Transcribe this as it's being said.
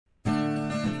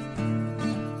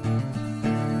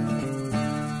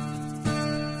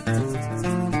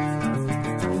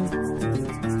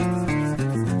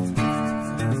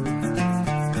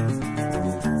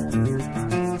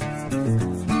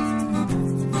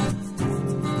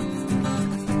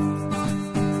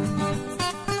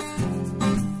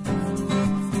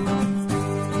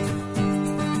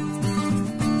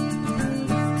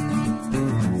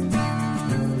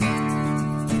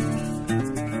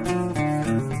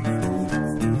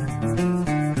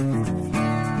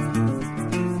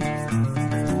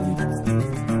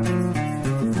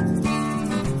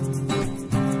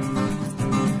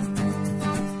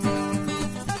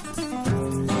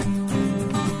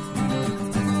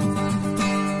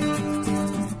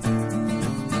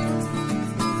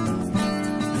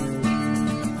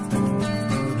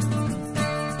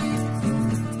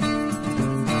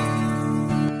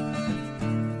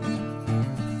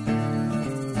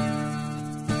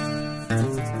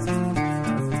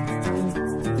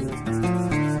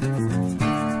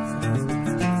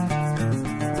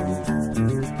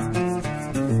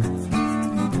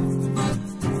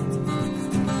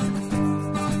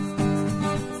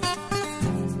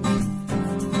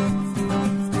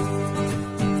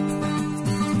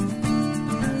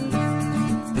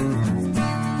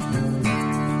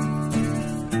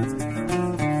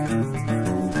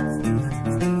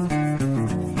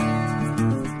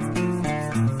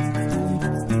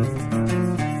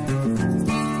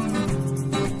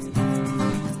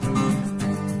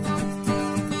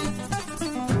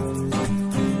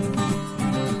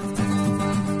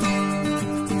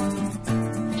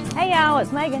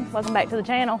it's Megan. Welcome back to the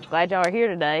channel. Glad y'all are here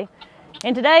today.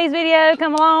 In today's video,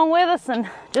 come along with us and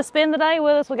just spend the day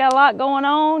with us. We got a lot going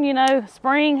on. You know,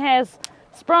 spring has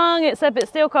sprung, except it's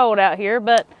still cold out here,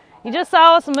 but you just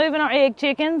saw us moving our egg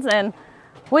chickens, and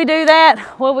we do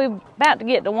that, well, we're about to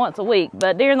get to once a week,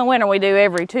 but during the winter we do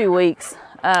every 2 weeks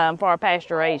for our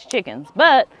pasture raised chickens.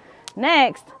 But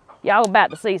next, y'all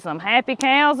about to see some happy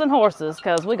cows and horses,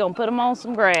 because we're gonna put them on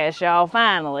some grass, y'all,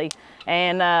 finally.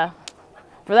 And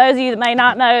for those of you that may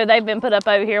not know, they've been put up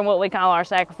over here in what we call our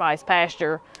sacrifice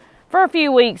pasture for a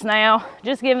few weeks now,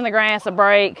 just giving the grass a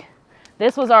break.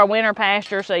 This was our winter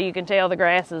pasture, so you can tell the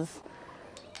grass is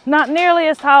not nearly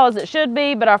as tall as it should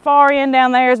be, but our far end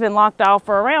down there has been locked off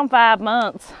for around 5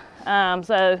 months.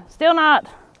 So still not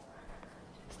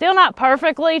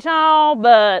perfectly tall,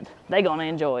 but they're gonna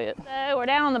enjoy it. So we're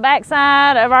down on the back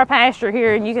side of our pasture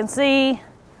here, and you can see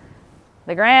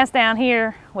the grass down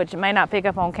here, which you may not pick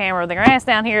up on camera. The grass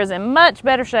down here is in much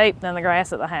better shape than the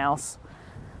grass at the house.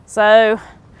 So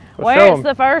where it's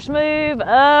the first move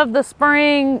of the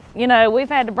spring, you know, we've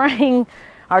had to bring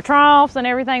our troughs and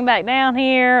everything back down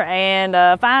here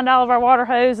and find all of our water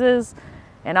hoses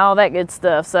and all that good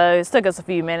stuff. So it took us a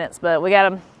few minutes, but we got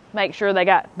to make sure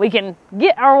we can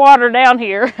get our water down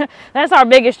here. That's our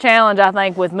biggest challenge, I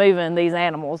think, with moving these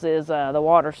animals is the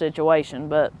water situation,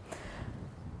 but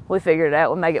we figured it out.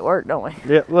 We'll make it work, don't we?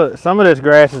 Yeah, look, some of this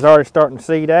grass is already starting to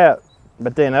seed out,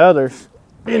 but then others,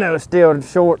 you know, it's still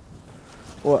short,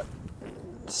 what,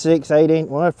 6, 8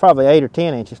 inches, well, it's probably 8 or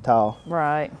 10 inches tall.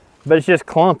 Right. But it's just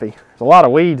clumpy. There's a lot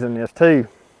of weeds in this too.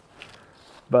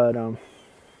 But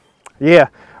yeah,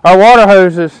 our water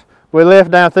hoses, we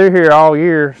left down through here all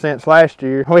year since last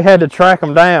year. We had to track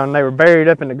them down. They were buried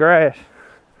up in the grass.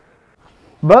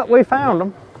 But we found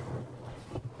them.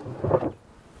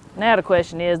 Now the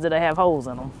question is, do they have holes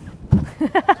in them?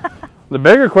 The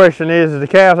bigger question is the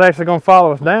cows actually going to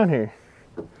follow us down here?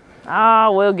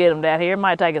 Oh, we'll get them down here. It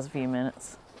might take us a few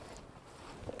minutes.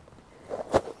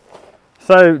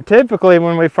 So typically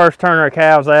when we first turn our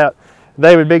cows out,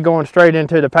 they would be going straight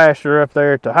into the pasture up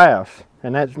there at the house.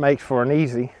 And that makes for an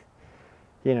easy,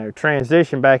 you know,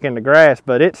 transition back into grass,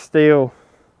 but it's still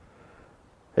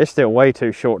way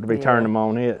too short to be turning them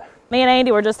on it. Me and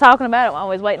Andy were just talking about it while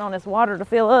we was waiting on this water to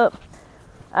fill up.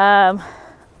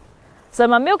 So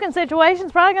my milking situation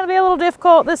is probably going to be a little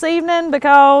difficult this evening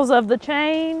because of the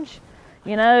change,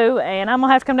 you know, and I'm going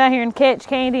to have to come down here and catch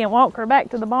Candy and walk her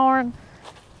back to the barn.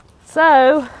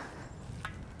 So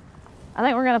I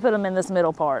think we're going to put them in this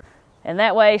middle part, and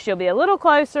that way she'll be a little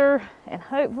closer and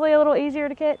hopefully a little easier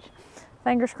to catch.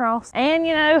 Fingers crossed. And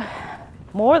you know,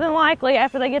 more than likely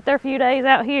after they get their few days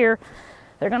out here,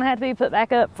 they're going to have to be put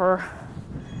back up for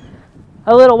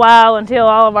a little while until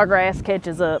all of our grass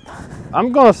catches up.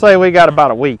 I'm going to say we got about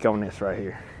a week on this right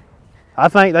here. I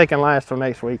think they can last till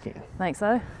next weekend. Think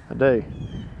so? I do.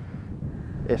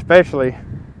 Especially,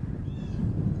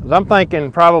 I'm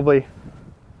thinking probably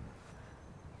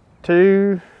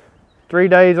 2-3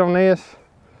 days on this.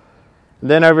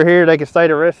 Then over here they can stay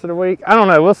the rest of the week. I don't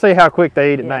know. We'll see how quick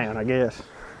they eat it down, I guess.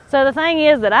 So the thing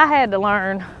is that I had to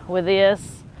learn with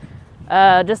this,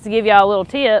 just to give y'all a little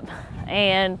tip,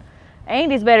 and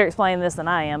Andy's better explaining this than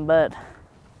I am, but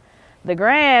the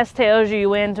grass tells you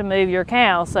when to move your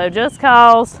cows. So just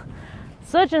cause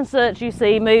such and such you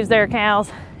see moves their cows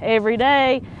every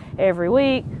day, every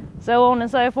week, so on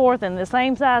and so forth, in the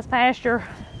same size pasture,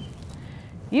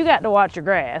 you got to watch your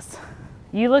grass.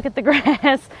 You look at the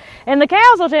grass, and the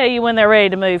cows will tell you when they're ready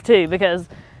to move too, because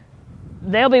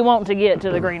they'll be wanting to get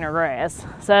to the greener grass.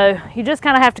 So you just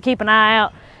kind of have to keep an eye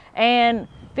out and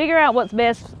figure out what's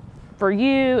best for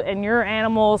you and your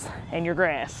animals and your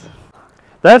grass.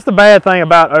 That's the bad thing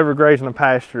about overgrazing a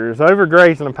pasture, is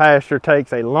overgrazing a pasture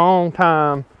takes a long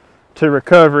time to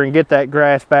recover and get that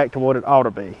grass back to what it ought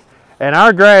to be. And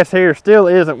our grass here still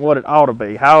isn't what it ought to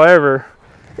be. However,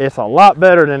 it's a lot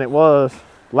better than it was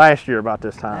last year about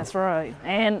this time. That's right.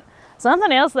 And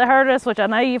something else that hurt us, which I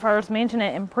know you've heard us mention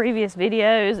it in previous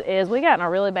videos, is we got in a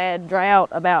really bad drought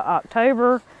about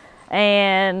October,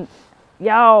 and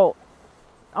y'all,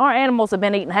 our animals have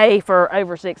been eating hay for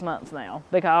over 6 months now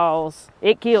because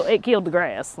it killed the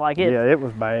grass. Like yeah, it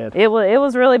was bad. It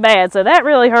was really bad. So that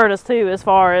really hurt us too, as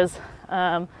far as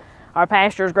our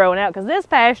pastures growing out, because this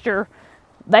pasture,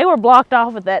 they were blocked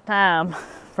off at that time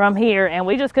from here, and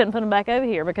we just couldn't put them back over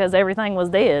here because everything was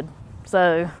dead.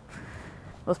 So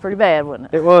it was pretty bad,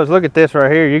 wasn't it? It was. Look at this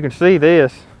right here. You can see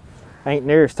this ain't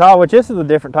near as tall, which this is a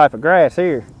different type of grass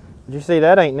here. But you see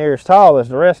that ain't near as tall as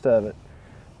the rest of it.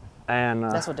 And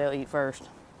that's what they'll eat first.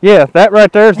 Yeah, that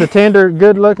right there is the tender,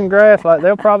 good looking grass. Like,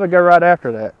 they'll probably go right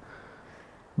after that.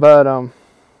 But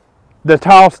the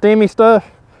tall stemmy stuff,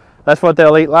 that's what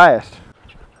they'll eat last.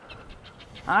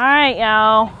 All right,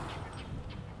 y'all.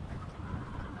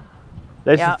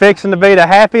 This is fixing to be the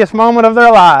happiest moment of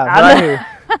their lives right here.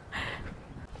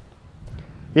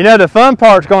 You know, the fun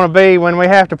part's going to be when we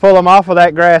have to pull them off of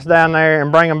that grass down there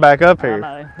and bring them back up here.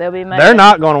 I know. They'll be mad. They're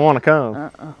not going to want to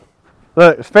come.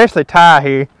 Look, especially Ty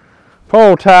here.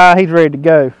 Poor old Ty, he's ready to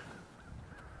go.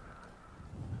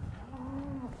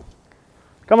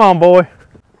 Come on, boy.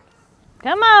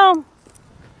 Come on.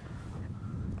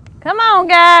 Come on,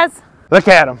 guys. Look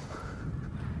at them.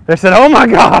 They said, oh my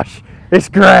gosh, it's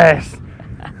grass.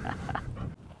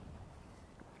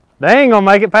 They ain't going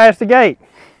to make it past the gate.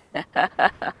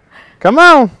 Come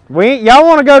on. Y'all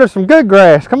want to go to some good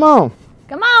grass. Come on.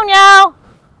 Come on, y'all.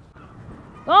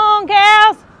 Go on,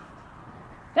 cows.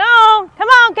 Go on. Come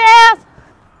on, cows.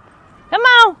 Come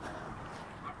on.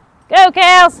 Go,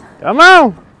 cows. Come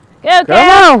on. Go, cows. Come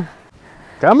on.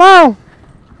 Come on.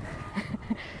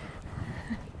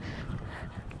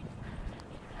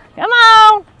 Come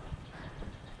on.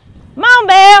 Come on,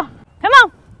 Belle. Come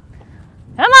on.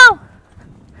 Come on.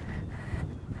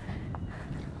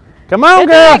 Come on, Go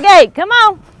girl. through that gate. Come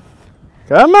on.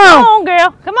 Come Come on. on,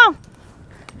 girl. Come on.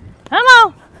 Come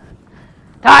on.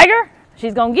 Tiger,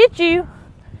 she's going to get you.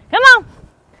 Come on.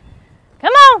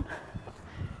 Come on.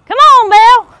 Come on,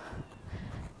 Belle.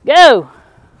 Go.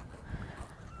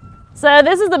 So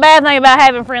this is the bad thing about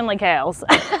having friendly cows.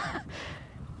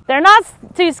 They're not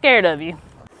too scared of you.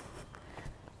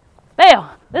 Belle,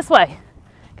 this way.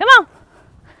 Come on.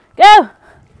 Go.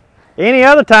 Any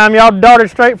other time, y'all darted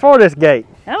straight for this gate.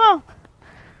 Come on.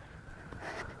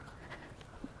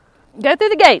 Go through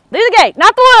the gate. Through the gate.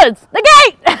 Not the woods. The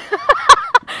gate.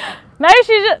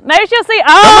 maybe she'll see.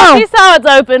 Oh, she saw it's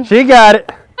open. She got it.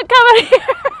 Come in here.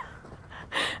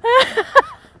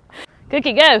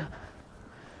 Cookie, go.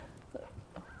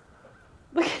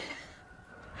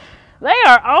 They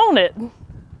are on it.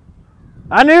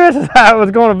 I knew this is how it was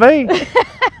going to be.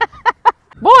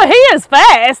 Boy, he is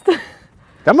fast.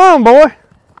 Come on, boy.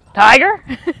 Tiger.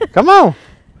 Come on.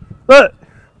 Look.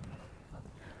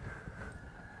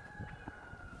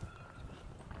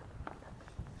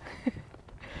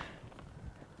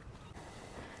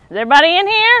 Is everybody in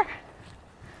here?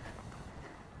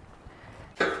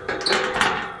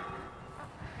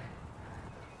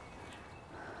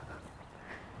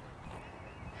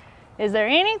 Is there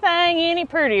anything any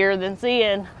prettier than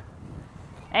seeing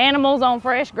animals on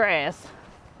fresh grass?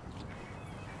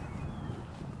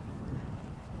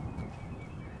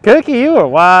 Cookie, you are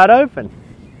wide open.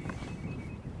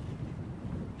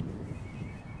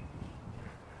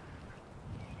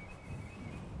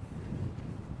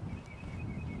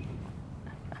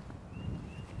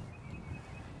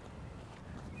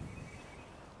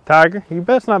 Tiger, you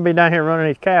best not be down here running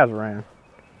these cows around.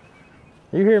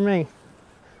 You hear me?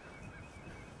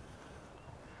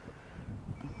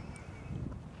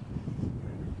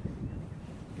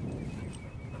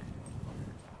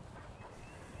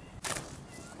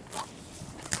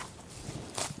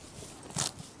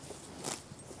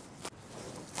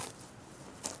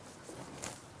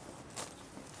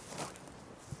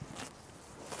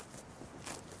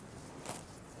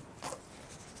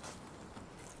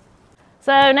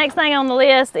 So next thing on the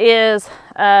list is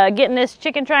getting this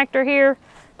chicken tractor here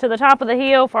to the top of the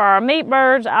hill for our meat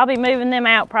birds. I'll be moving them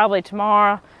out probably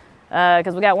tomorrow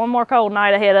because we got one more cold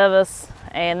night ahead of us,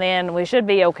 and then we should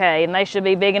be okay. And they should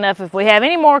be big enough if we have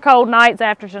any more cold nights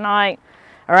after tonight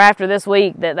or after this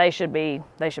week that they should be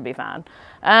fine.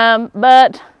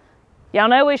 But y'all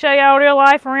know we show y'all real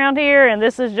life around here, and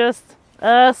this is just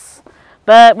us.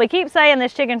 But we keep saying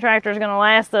this chicken tractor is going to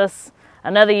last us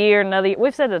another year,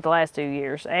 we've said it the last 2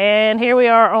 years. And here we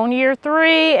are on year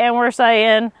 3, and we're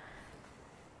saying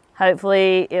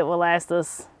hopefully it will last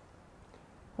us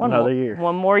one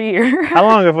more year. How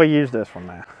long have we used this one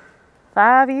now?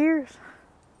 5 years.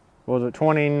 Was it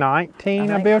 2019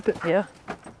 I built it? Yeah.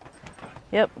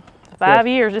 Yep. 5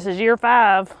 years. This is year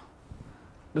 5.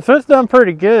 So it's done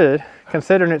pretty good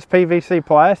considering it's PVC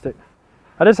plastic.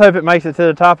 I just hope it makes it to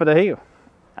the top of the hill.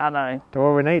 I know. To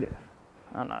where we need it.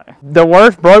 I know. The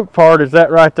worst broke part is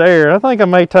that right there. I think I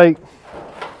may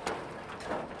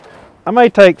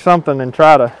take something and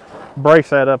try to brace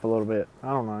that up a little bit.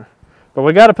 I don't know. But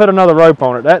we got to put another rope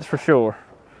on it, that's for sure.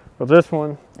 But this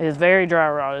one is very dry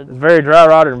rotted. It's very dry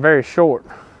rotted and very short.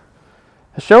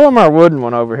 Show them our wooden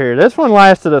one over here. This one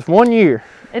lasted us 1 year.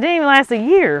 It didn't even last a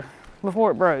year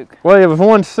before it broke. Well, it was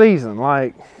one season.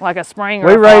 Like a spring or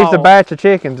we a raised fall. a batch of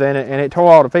chickens in it and it tore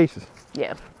all to pieces.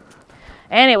 Yeah.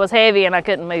 And it was heavy and I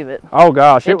couldn't move it. Oh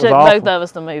gosh, it was awful. took both of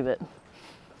us to move it.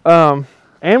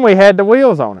 And we had the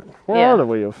wheels on it. Where are the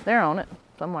wheels? They're on it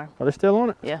somewhere. Are they still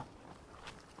on it? Yeah.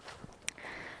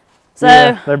 So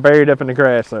yeah, they're buried up in the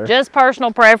grass there. Just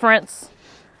personal preference.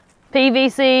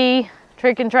 PVC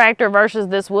trick and tractor versus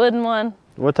this wooden one.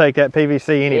 We'll take that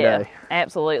PVC any day.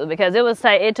 Absolutely, because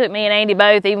it took me and Andy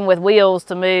both, even with wheels,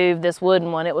 to move this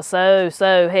wooden one. It was so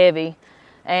heavy.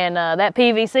 And that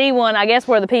PVC one, I guess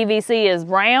where the PVC is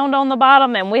round on the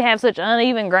bottom and we have such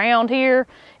uneven ground here,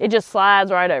 it just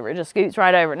slides right over. It just scoots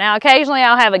right over. Now, occasionally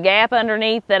I'll have a gap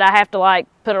underneath that I have to like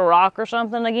put a rock or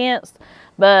something against,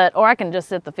 or I can just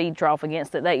sit the feed trough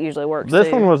against it. That usually works This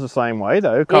too. one was the same way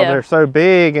though, because they're so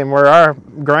big and where our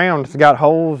ground's got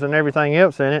holes and everything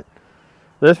else in it,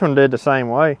 this one did the same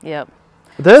way. Yep.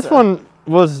 This one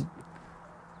was...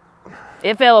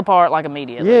 It fell apart like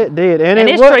immediately. Yeah, it did. And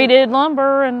it's treated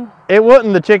lumber and... It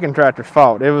wasn't the chicken tractor's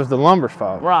fault. It was the lumber's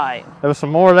fault. Right. There was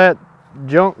some more of that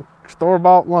junk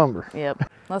store-bought lumber. Yep.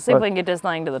 Let's see if we can get this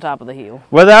thing to the top of the hill.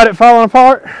 Without it falling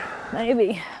apart?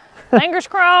 Maybe. Fingers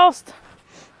crossed.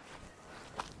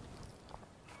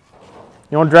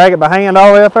 You want to drag it by hand all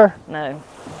the way up there? No.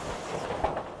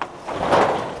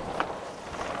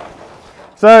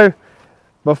 So,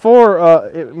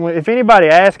 before, if anybody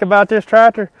asks about this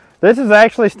tractor, this is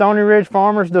actually Stony Ridge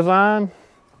Farmer's design.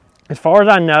 As far as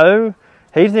I know,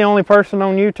 he's the only person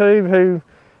on YouTube who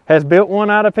has built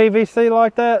one out of PVC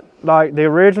like that, like the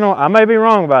original. I may be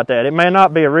wrong about that. It may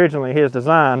not be originally his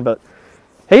design, but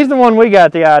he's the one we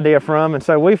got the idea from, and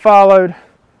so we followed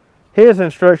his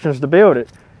instructions to build it.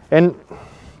 And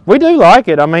we do like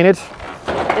it. I mean,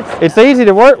 it's easy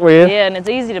to work with. Yeah, and it's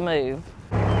easy to move.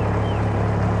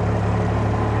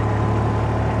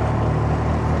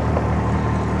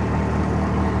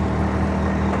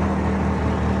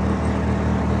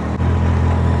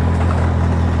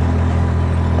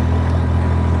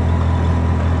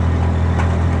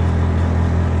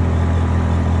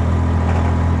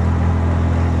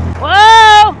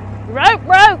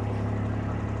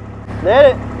 Did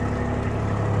it?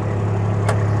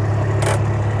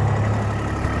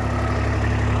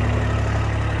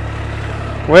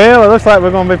 Well, it looks like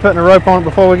we're going to be putting a rope on it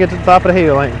before we get to the top of the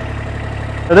hill, ain't we?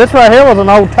 So this right here was an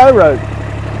old tow rope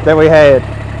that we had.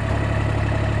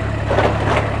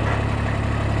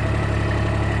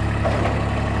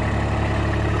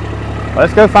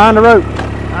 Let's go find a rope. All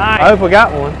right. I hope we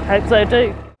got one. Hope so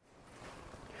too.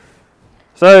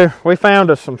 So we found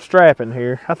us some strapping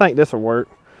here. I think this will work.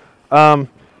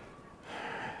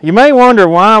 You may wonder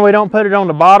why we don't put it on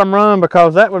the bottom run,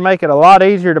 because that would make it a lot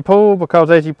easier to pull,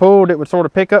 because as you pulled it would sort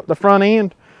of pick up the front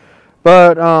end.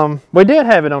 But we did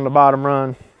have it on the bottom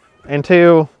run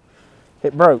until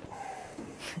it broke.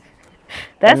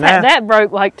 That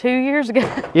broke like 2 years ago.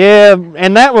 Yeah,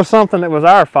 and that was something that was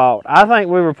our fault. I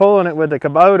think we were pulling it with the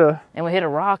Kubota. And we hit a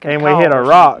rock and we hit a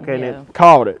rock and it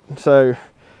caught it. So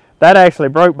that actually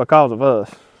broke because of us.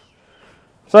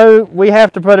 So we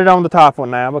have to put it on the top one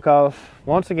now, because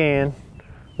once again,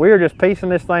 we are just piecing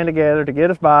this thing together to get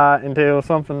us by until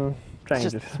something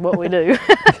changes. It's just what we do.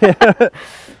 Yeah.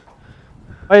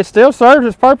 It still serves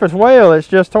its purpose well, it's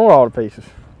just tore all to pieces.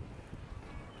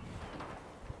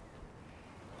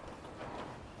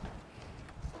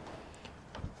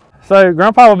 So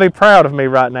Grandpa will be proud of me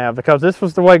right now, because this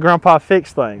was the way Grandpa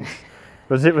fixed things.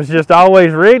 Because it was just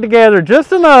always rigged together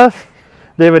just enough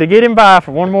that would get him by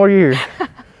for one more year.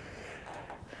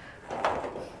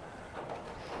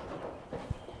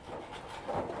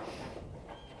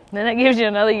 Then that gives you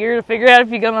another year to figure out if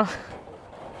you're gonna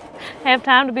have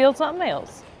time to build something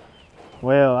else.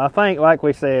 Well, I think, like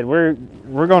we said, we're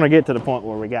gonna get to the point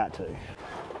where we got to.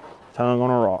 It's hung on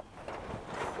a rock.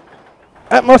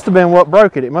 That must have been what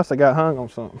broke it. It must have got hung on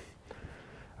something.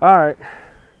 All right,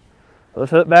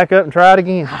 let's hook back up and try it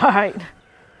again. All right.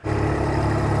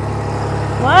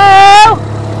 Whoa!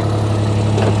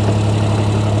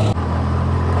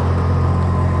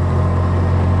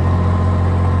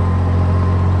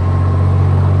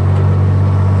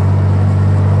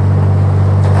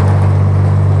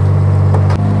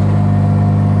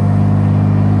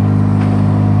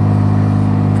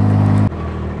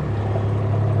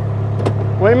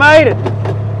 We made it.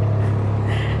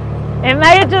 It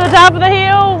made it to the top of the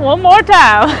hill one more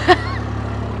time.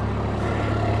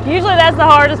 Usually that's the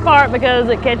hardest part, because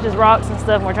it catches rocks and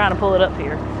stuff and we're trying to pull it up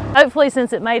here. Hopefully,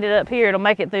 since it made it up here, it'll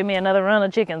make it through me another run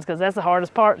of chickens, because that's the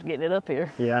hardest part, getting it up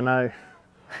here. Yeah, I know.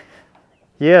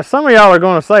 Yeah, some of y'all are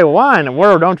going to say, well, why in the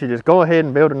world don't you just go ahead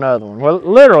and build another one? Well,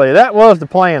 literally, that was the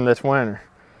plan this winter.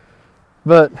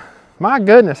 But my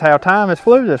goodness, how time has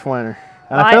flew this winter.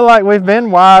 And I feel like we've been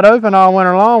wide open all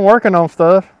winter long working on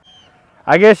stuff.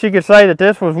 I guess you could say that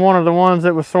this was one of the ones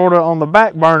that was sort of on the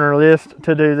back burner list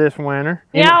to do this winter.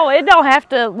 You know, it don't have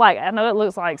to, like, I know it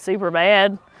looks like super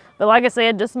bad, but like I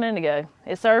said just a minute ago,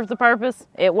 it serves the purpose.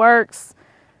 It works.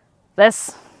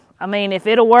 I mean, if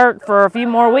it'll work for a few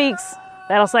more weeks,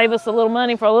 that'll save us a little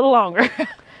money for a little longer.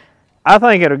 I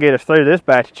think it'll get us through this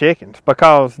batch of chickens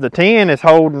because the tin is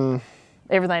holding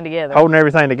everything together.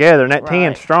 And that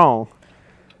tin's strong.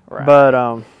 Right. But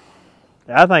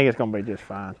I think it's going to be just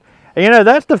fine. And, you know,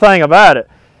 that's the thing about it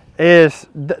is,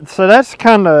 so that's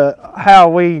kind of how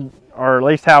we, or at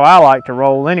least how I like to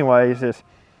roll anyways, is,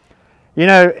 you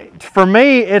know, for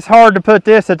me, it's hard to put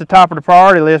this at the top of the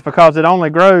priority list because it only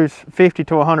grows 50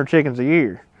 to 100 chickens a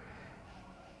year.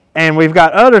 And we've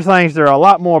got other things that are a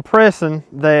lot more pressing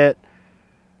that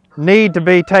need to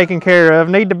be taken care of,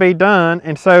 need to be done.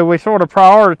 And so we sort of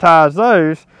prioritize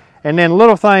those. And then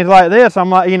little things like this,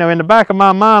 I'm like, you know, in the back of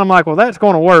my mind, I'm like, well, that's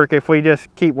going to work if we just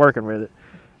keep working with it.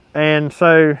 And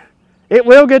so it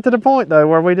will get to the point, though,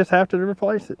 where we just have to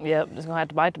replace it. Yep, just going to have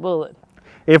to bite the bullet.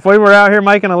 If we were out here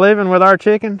making a living with our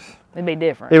chickens, it'd be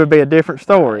different. It would be a different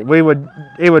story.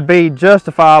 It would be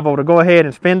justifiable to go ahead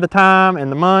and spend the time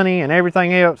and the money and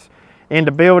everything else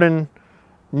into building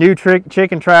new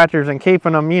chicken tractors and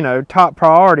keeping them, you know, top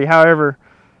priority. However,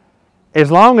 as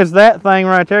long as that thing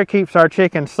right there keeps our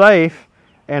chickens safe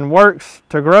and works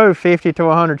to grow 50 to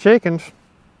 100 chickens,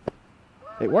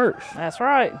 it works. That's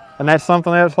right. And that's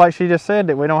something else, like she just said,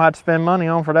 that we don't have to spend money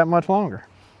on for that much longer.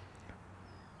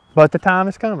 But the time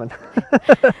is coming.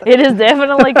 It is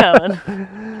definitely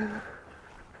coming.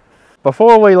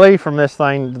 Before we leave from this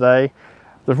thing today,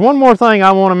 there's one more thing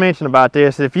I want to mention about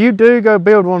this. If you do go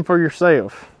build one for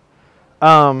yourself,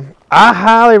 I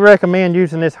highly recommend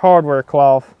using this hardware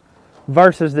cloth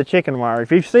versus the chicken wire.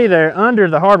 If you see there, under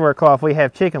the hardware cloth, we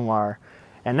have chicken wire.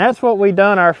 And that's what we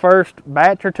done our first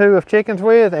batch or two of chickens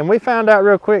with, and we found out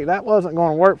real quick that wasn't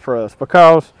going to work for us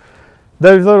because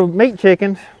those little meat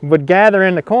chickens would gather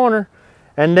in the corner,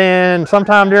 and then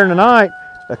sometime during the night,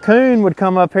 a coon would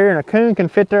come up here, and a coon can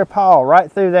fit their paw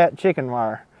right through that chicken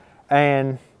wire,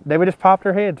 and they would just pop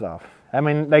their heads off. I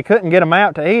mean, they couldn't get them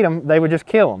out to eat them, they would just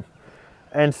kill them.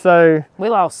 And so we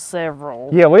lost several.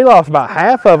 Yeah, we lost about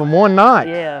half of them one night.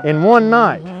 Yeah. In one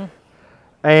night.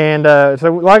 And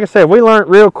so, like I said, we learned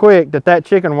real quick that that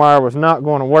chicken wire was not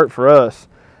going to work for us.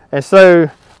 And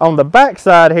so, on the back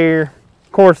side here,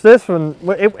 of course, this one,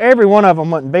 every one of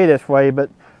them wouldn't be this way, but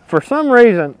for some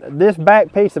reason, this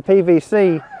back piece of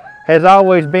PVC has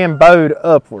always been bowed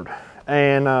upward.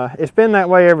 And it's been that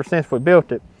way ever since we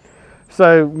built it.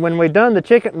 So, when we done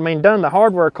the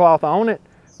hardware cloth on it,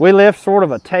 we left sort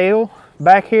of a tail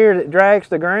back here that drags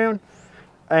the ground.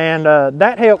 And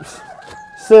that helps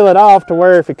seal it off to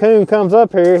where if a coon comes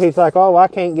up here, he's like, oh, I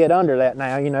can't get under that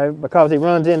now, you know, because he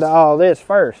runs into all this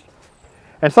first.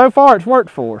 And so far it's worked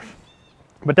for us.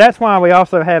 But that's why we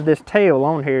also have this tail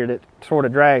on here that sort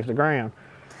of drags the ground.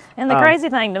 And the crazy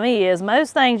thing to me is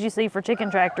most things you see for chicken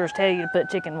tractors tell you to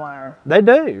put chicken wire. They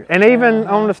do. And even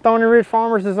on the Stony Ridge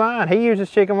Farmer's Design, he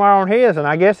uses chicken wire on his, and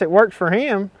I guess it works for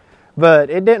him, but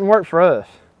it didn't work for us.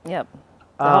 Yep.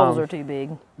 The holes are too big.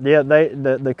 Yeah,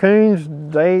 the coons,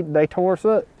 they tore us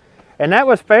up. And that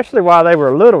was especially while they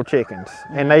were little chickens.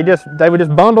 And they would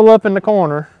just bundle up in the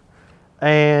corner,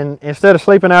 and instead of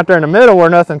sleeping out there in the middle where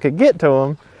nothing could get to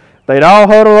them, they'd all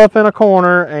huddle up in a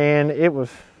corner, and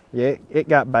it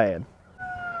got bad.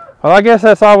 Well, I guess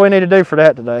that's all we need to do for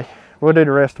that today. We'll do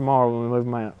the rest tomorrow when we move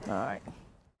them out. All right.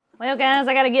 Well, guys,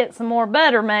 I got to get some more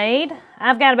butter made.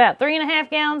 I've got about 3.5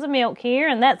 gallons of milk here,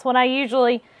 and that's what I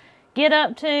usually get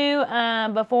up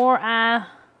to before I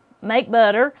make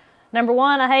butter. Number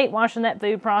one, I hate washing that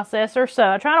food processor, so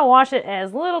I try to wash it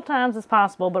as little times as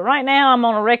possible. But right now, I'm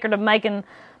on a record of making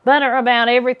butter about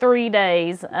every 3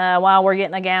 days while we're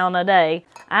getting a gallon a day.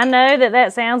 I know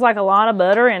that sounds like a lot of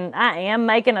butter, and I am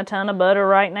making a ton of butter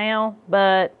right now,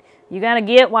 but you got to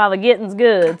get while the getting's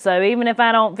good. So even if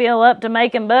I don't feel up to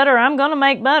making butter, I'm going to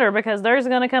make butter because there's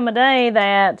going to come a day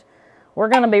that we're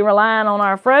going to be relying on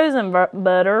our frozen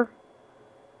butter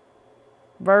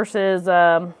versus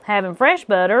having fresh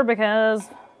butter because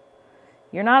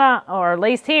you're not, or at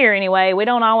least here anyway, we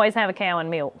don't always have a cow and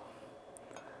milk.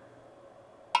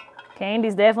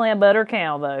 Candy's definitely a butter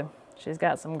cow though. She's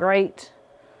got some great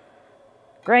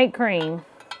cream.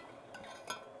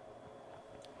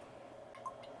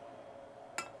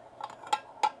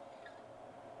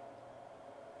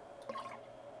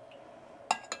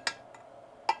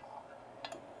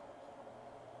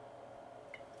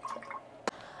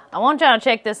 I want y'all to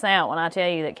check this out when I tell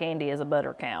you that Candy is a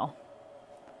butter cow.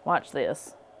 Watch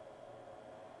this.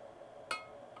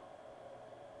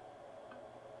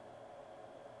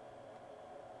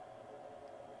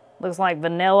 Looks like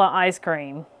vanilla ice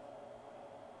cream.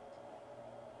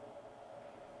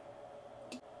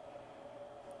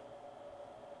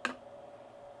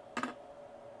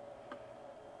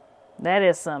 That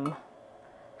is some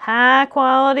high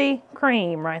quality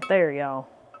cream right there, y'all.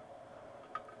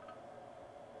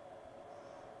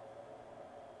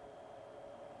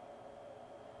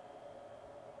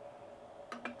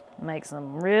 Make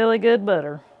some really good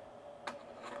butter.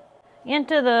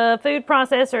 Into the food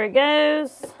processor it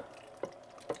goes.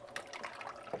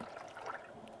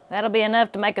 That'll be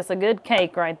enough to make us a good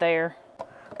cake right there.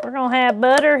 We're gonna have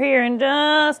butter here in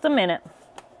just a minute.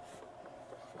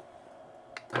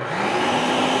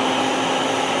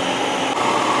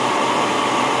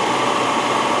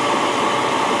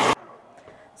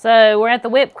 So we're at the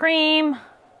whipped cream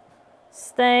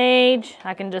stage.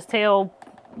 I can just tell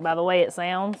by the way it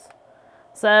sounds.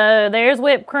 So there's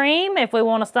whipped cream if we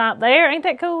want to stop there. Ain't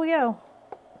that cool, yo?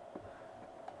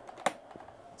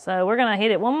 So we're gonna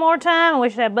hit it one more time and we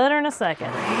should have butter in a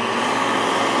second.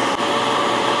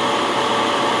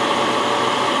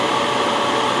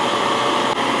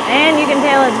 And you can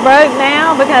tell it's broke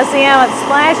now because see how it's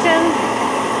splashing?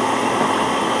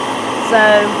 So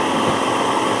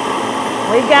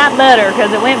we've got butter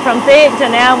because it went from thick to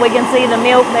now we can see the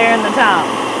milk there in the top.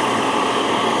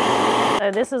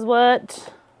 So this is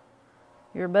what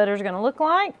your butter's gonna look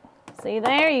like. See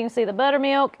there, you can see the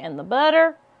buttermilk and the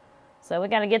butter. So we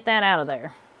gotta get that out of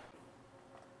there.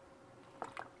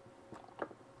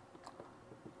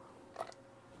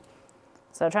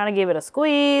 So trying to give it a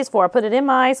squeeze before I put it in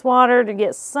my ice water to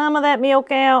get some of that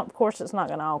milk out. Of course, it's not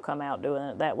gonna all come out doing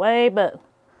it that way, but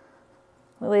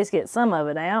at least get some of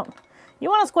it out. You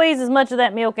want to squeeze as much of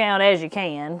that milk out as you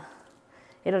can.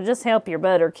 It'll just help your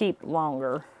butter keep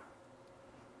longer.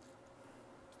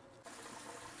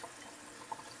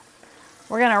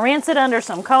 We're going to rinse it under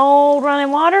some cold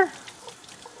running water.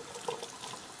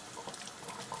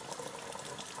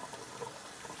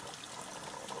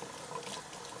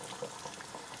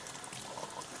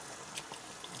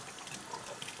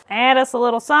 Add us a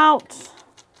little salt.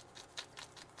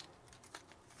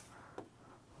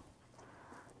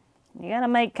 You gotta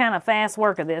make kind of fast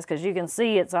work of this because you can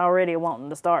see it's already wanting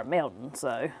to start melting,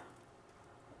 so.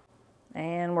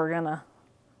 And we're gonna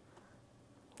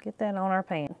get that on our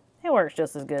pan. It works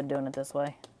just as good doing it this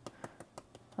way.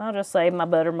 I'll just save my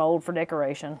butter mold for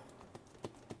decoration.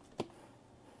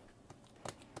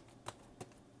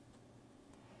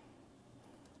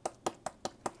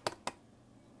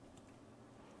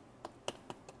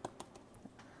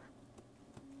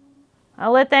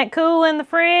 I'll let that cool in the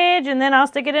fridge and then I'll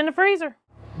stick it in the freezer.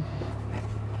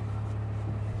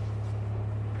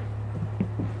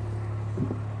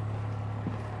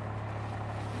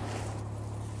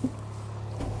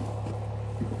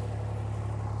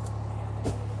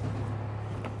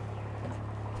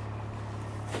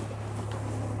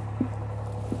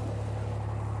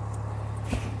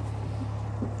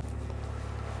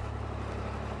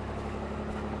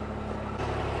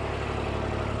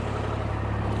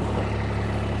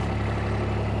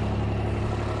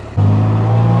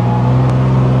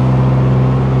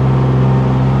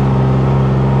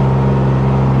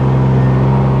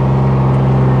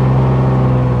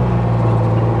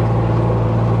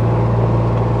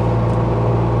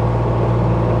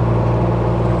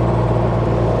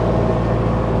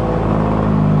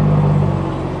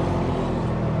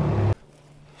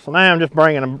 So now I'm just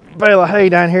bringing a bale of hay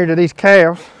down here to these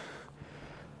cows.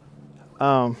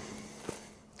 I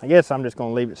guess I'm just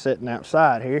going to leave it sitting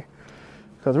outside here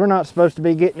because we're not supposed to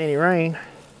be getting any rain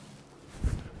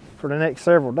for the next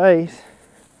several days.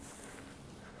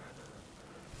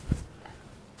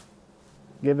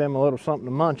 Give them a little something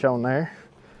to munch on there.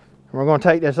 And we're going to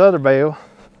take this other bale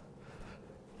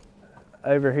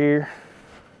over here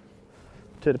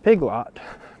to the pig lot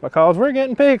because we're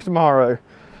getting pigs tomorrow.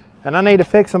 And I need to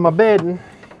fix them my bedding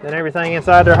and everything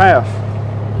inside their house.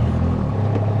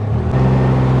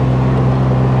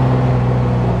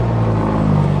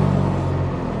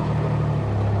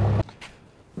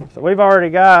 So we've already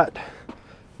got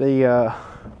the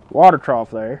water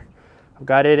trough there. I've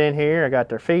got it in here. I got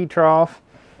their feed trough.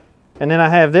 And then I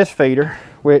have this feeder,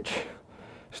 which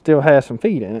still has some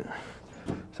feed in it.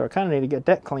 So I kind of need to get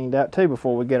that cleaned out too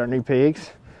before we get our new pigs.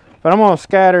 But I'm going to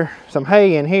scatter some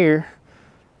hay in here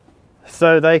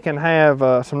so they can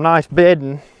have some nice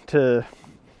bedding to,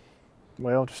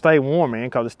 well, to stay warm in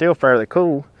because it's still fairly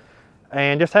cool,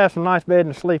 and just have some nice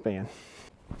bedding to sleep in.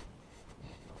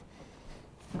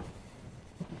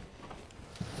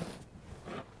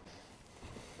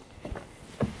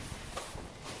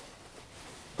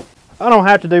 I don't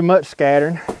have to do much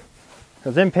scattering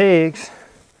because them pigs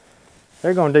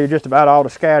they're going to do just about all the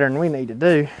scattering we need to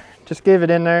do. Just give it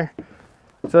in there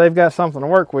so they've got something to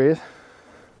work with.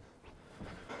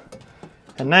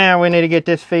 And now we need to get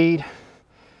this feed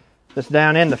that's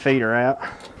down in the feeder out.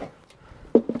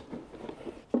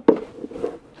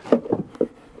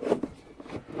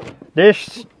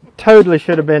 This totally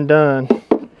should have been done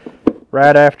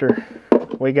right after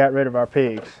we got rid of our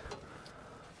pigs.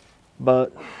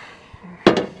 But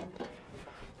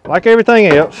like everything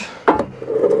else,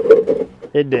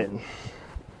 it didn't.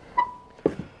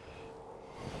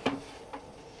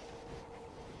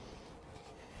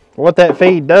 What that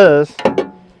feed does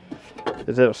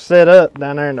is it'll set up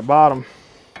down there in the bottom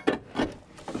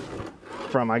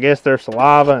from, I guess, their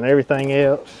saliva and everything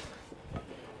else.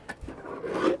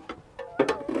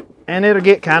 And it'll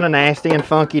get kind of nasty and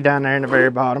funky down there in the very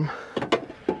bottom.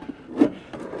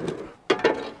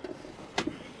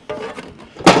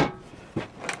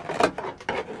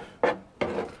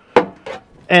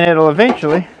 And it'll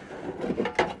eventually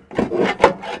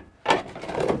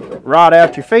rot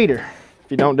out your feeder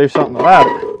if you don't do something about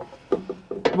it.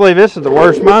 I believe this is the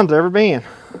worst mine's ever been.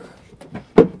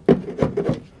 Look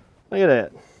at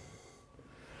that.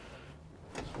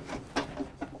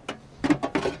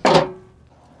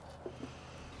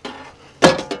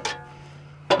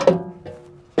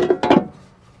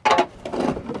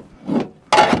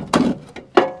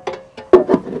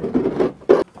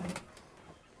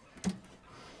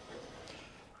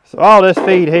 So all this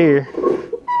feed here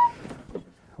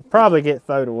will probably get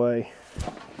thrown away.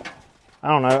 I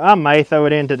don't know, I may throw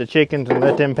it into the chickens and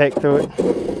let them peck through it.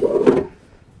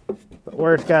 But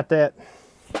where it's got that,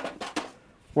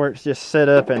 where it's just set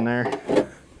up in there,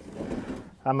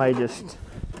 I may just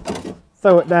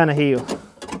throw it down a hill.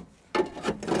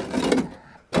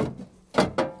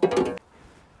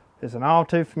 It's an all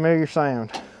too familiar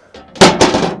sound.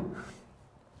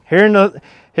 Hearing the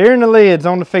lids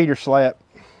on the feeder slap.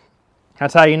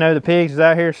 That's how you know the pigs is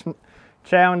out here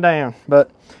chowing down.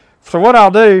 But so what I'll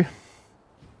do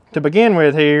to begin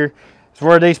with here is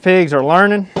where these pigs are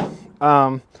learning.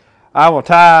 I will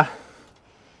tie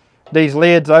these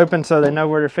lids open so they know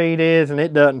where their feed is, and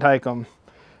it doesn't take them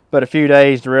but a few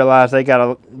days to realize they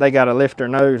gotta lift their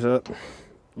nose up,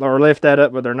 or lift that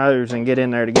up with their nose and get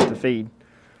in there to get the feed.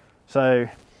 So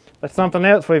that's something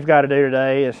else we've got to do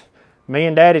today. Is me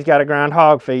and Daddy's got to grind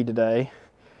hog feed today.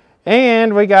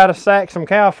 And we got to sack some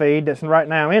cow feed that's right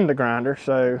now in the grinder.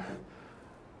 So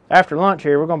after lunch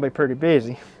here, we're going to be pretty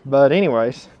busy. But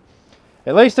anyways,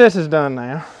 at least this is done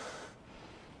now.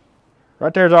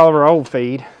 Right there's all of our old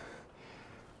feed.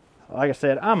 Like I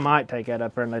said, I might take that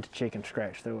up there and let the chickens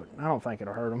scratch through it. I don't think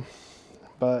it'll hurt them.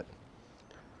 But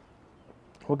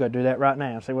we'll go do that right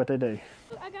now and see what they do.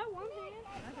 I got one hand.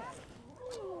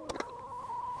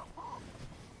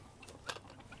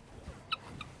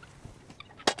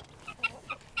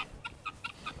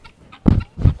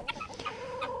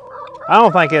 I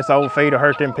don't think this old feed will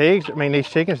hurt them pigs. I mean, these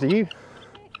chickens, do you?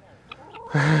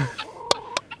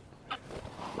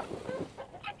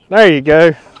 There you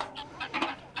go.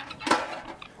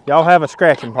 Y'all have a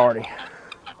scratching party.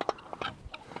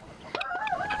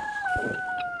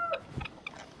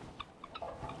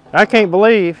 I can't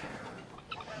believe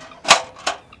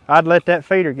I'd let that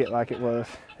feeder get like it was.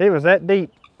 It was that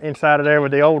deep inside of there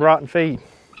with the old rotten feed.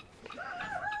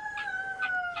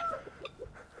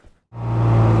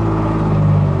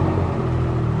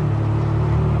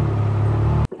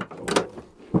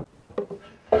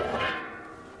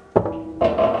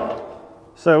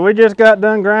 So we just got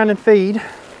done grinding feed,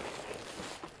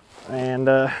 and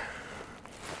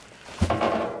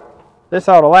this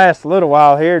ought to last a little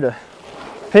while here. The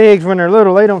pigs, when they're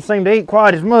little, they don't seem to eat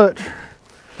quite as much,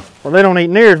 or they don't eat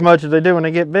near as much as they do when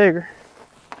they get bigger.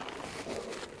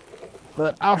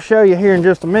 But I'll show you here in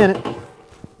just a minute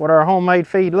what our homemade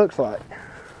feed looks like.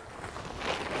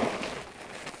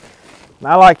 And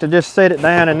I like to just set it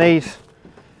down in these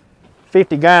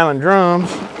 50-gallon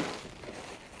drums.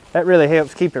 That really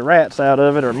helps keep the rats out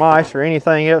of it, or mice, or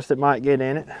anything else that might get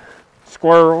in it.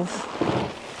 Squirrels.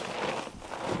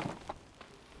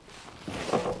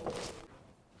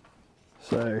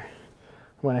 So, I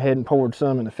went ahead and poured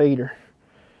some in the feeder.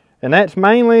 And that's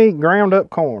mainly ground up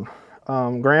corn.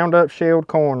 Ground up shelled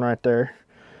corn right there.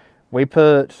 We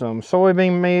put some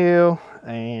soybean meal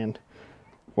and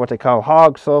what they call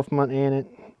hog supplement in it,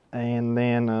 and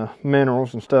then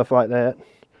minerals and stuff like that.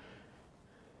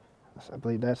 I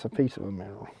believe that's a piece of a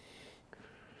mineral.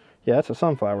 Yeah, that's a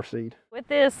sunflower seed. With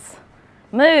this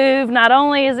move, not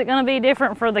only is it going to be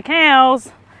different for the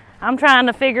cows, I'm trying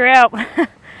to figure out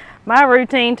my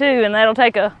routine too, and that'll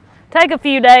take a take a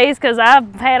few days because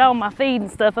I've had all my feed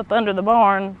and stuff up under the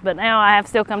barn, but now I have to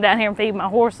still come down here and feed my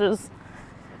horses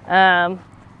and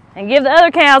give the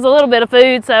other cows a little bit of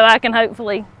food so I can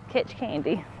hopefully catch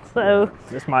Candy. So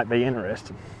this might be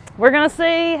interesting. We're gonna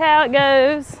see how it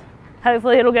goes.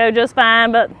 Hopefully it'll go just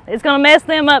fine, but it's gonna mess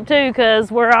them up too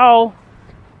because we're all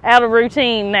out of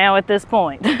routine now at this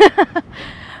point.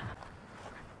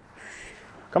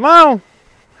 Come on.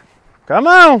 Come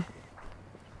on.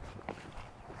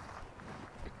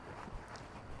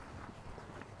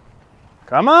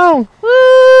 Come on.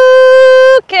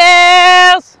 Woo,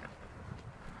 cows.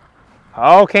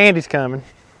 Oh, Candy's coming.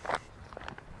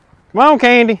 Come on,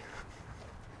 Candy.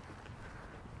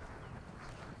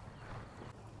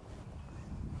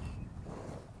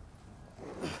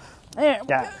 There.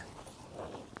 Got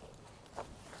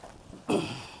it.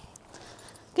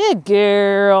 Good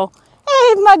girl.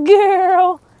 Hey, my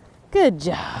girl. Good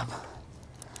job.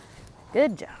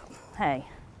 Good job. Hey.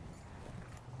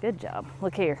 Good job.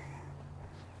 Look here.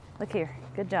 Look here.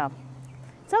 Good job.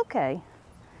 It's okay.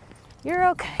 You're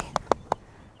okay.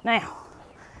 Now.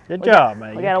 Good job,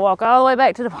 man. We got to walk all the way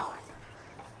back to the barn.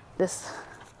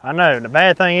 I know. The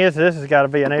bad thing is this has got to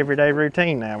be an everyday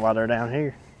routine now while they're down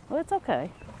here. Well, it's okay.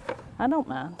 I don't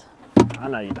mind. I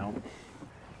know you don't.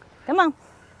 Come on.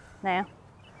 Now.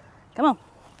 Come on.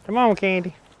 Come on,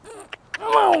 Candy.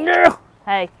 Come on, girl.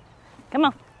 Hey. Come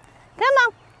on. Come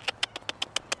on.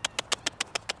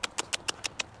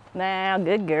 Now,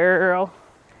 good girl.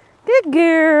 Good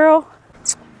girl.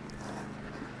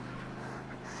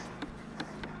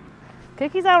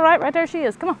 Cookie's all right there she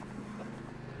is. Come on.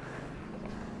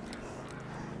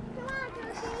 Come on,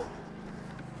 Cookie.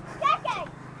 Cookie,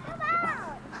 come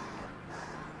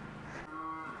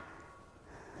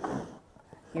on.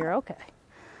 You're okay.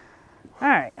 All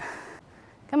right.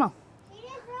 Come on. He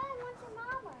just really wants a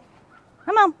mama.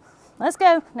 Come on. Let's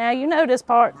go. Now you know this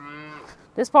part.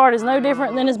 This part is no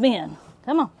different than it's been.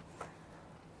 Come on.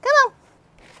 Come on.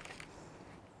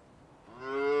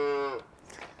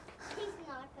 He's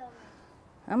not coming.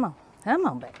 Come on. Come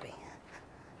on, baby.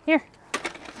 Here.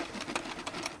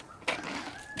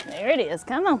 There it is.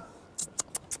 Come on.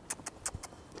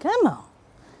 Come on.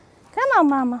 Come on,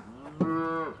 Mama.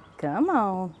 Come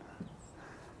on.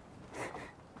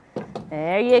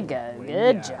 There you go.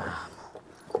 Good job.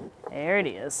 There it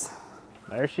is.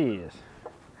 There she is.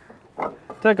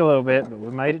 Took a little bit, but we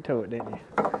made it to it, didn't you?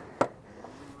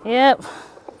 Yep.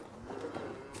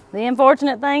 The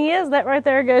unfortunate thing is that right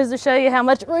there goes to show you how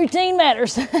much routine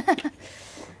matters.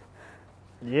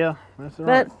 Yeah, that's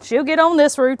right. But she'll get on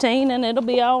this routine and it'll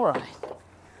be all right.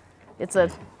 It's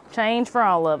a change for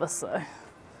all of us, so.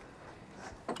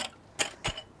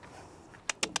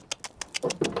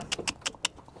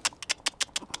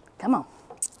 Come on.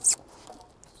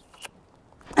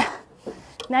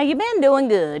 Now you've been doing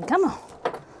good. Come on.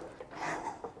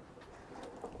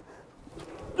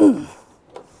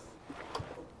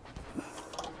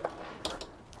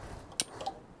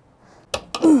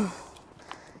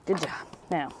 Good job.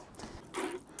 Now.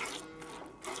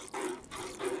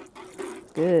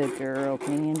 Good girl,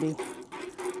 Candy.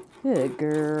 Good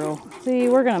girl. See,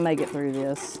 we're going to make it through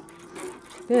this.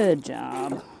 Good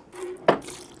job.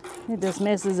 It just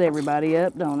messes everybody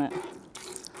up, don't it?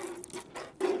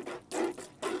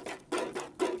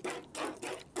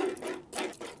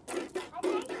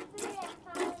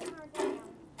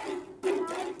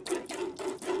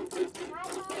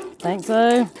 Think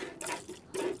so?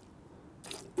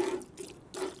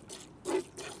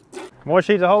 Boy,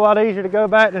 she's a whole lot easier to go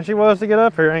back than she was to get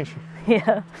up here, ain't she?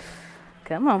 Yeah.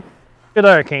 Come on. Good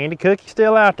there, Candy. Cookie's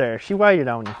still out there. She waited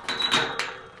on you.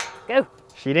 Go.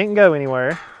 She didn't go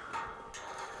anywhere.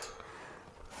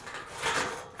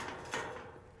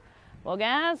 Well,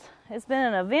 guys, it's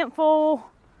been an eventful,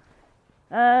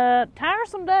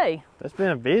 tiresome day. It's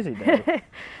been a busy day.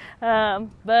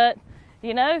 But,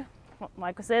 you know,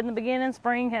 like we said in the beginning,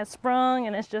 spring has sprung,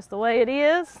 and it's just the way it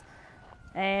is.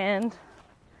 And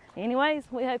anyways,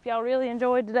 we hope y'all really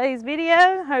enjoyed today's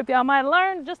video. Hope y'all might have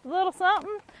learned just a little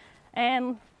something.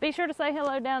 And be sure to say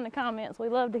hello down in the comments. We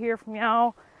love to hear from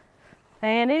y'all.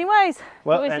 And anyways,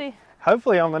 Well, we and see.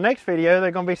 hopefully on the next video,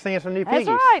 they're going to be seeing some new piggies.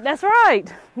 That's right, that's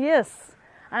right. Yes.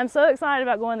 I'm so excited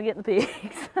about going to get the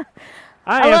pigs.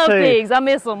 I am love too. pigs. I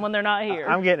miss them when they're not here.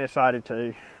 I'm getting excited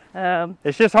too.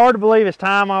 It's just hard to believe it's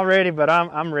time already, but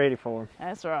I'm ready for them.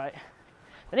 That's right.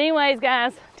 But anyways,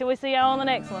 guys, till we see y'all on the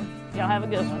next one, y'all have a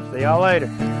good one. See y'all later.